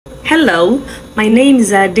Hello, my name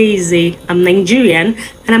is Adaeze. I'm Nigerian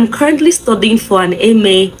and I'm currently studying for an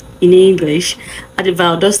MA in English at the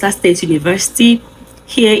Valdosta State University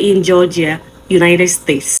here in Georgia, United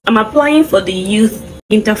States. I'm applying for the Youth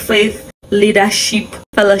Interfaith Leadership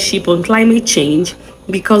Fellowship on Climate Change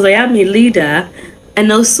because I am a leader and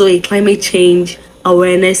also a climate change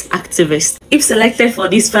awareness activist. If selected for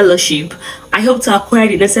this fellowship, I hope to acquire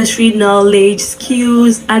the necessary knowledge,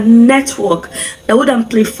 skills, and network that would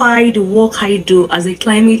amplify the work I do as a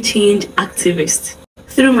climate change activist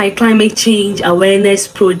through my climate change awareness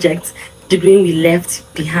project, The Green We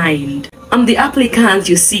Left Behind. I'm the applicant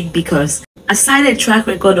you seek because, aside a track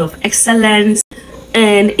record of excellence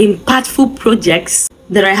and impactful projects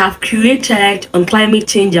that I have created on climate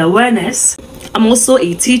change awareness, I'm also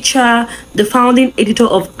a teacher, the founding editor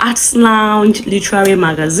of Arts Lounge literary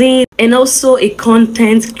magazine, and also a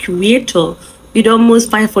content creator with almost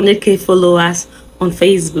 500k followers on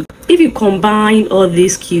Facebook. If you combine all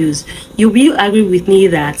these skills, you will agree with me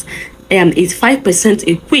that I am 85%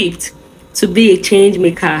 equipped to be a change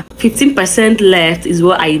maker. 15% left is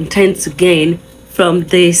what I intend to gain from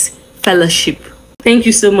this fellowship. Thank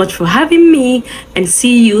you so much for having me, and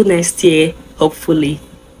see you next year, hopefully.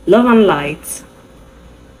 Love and light.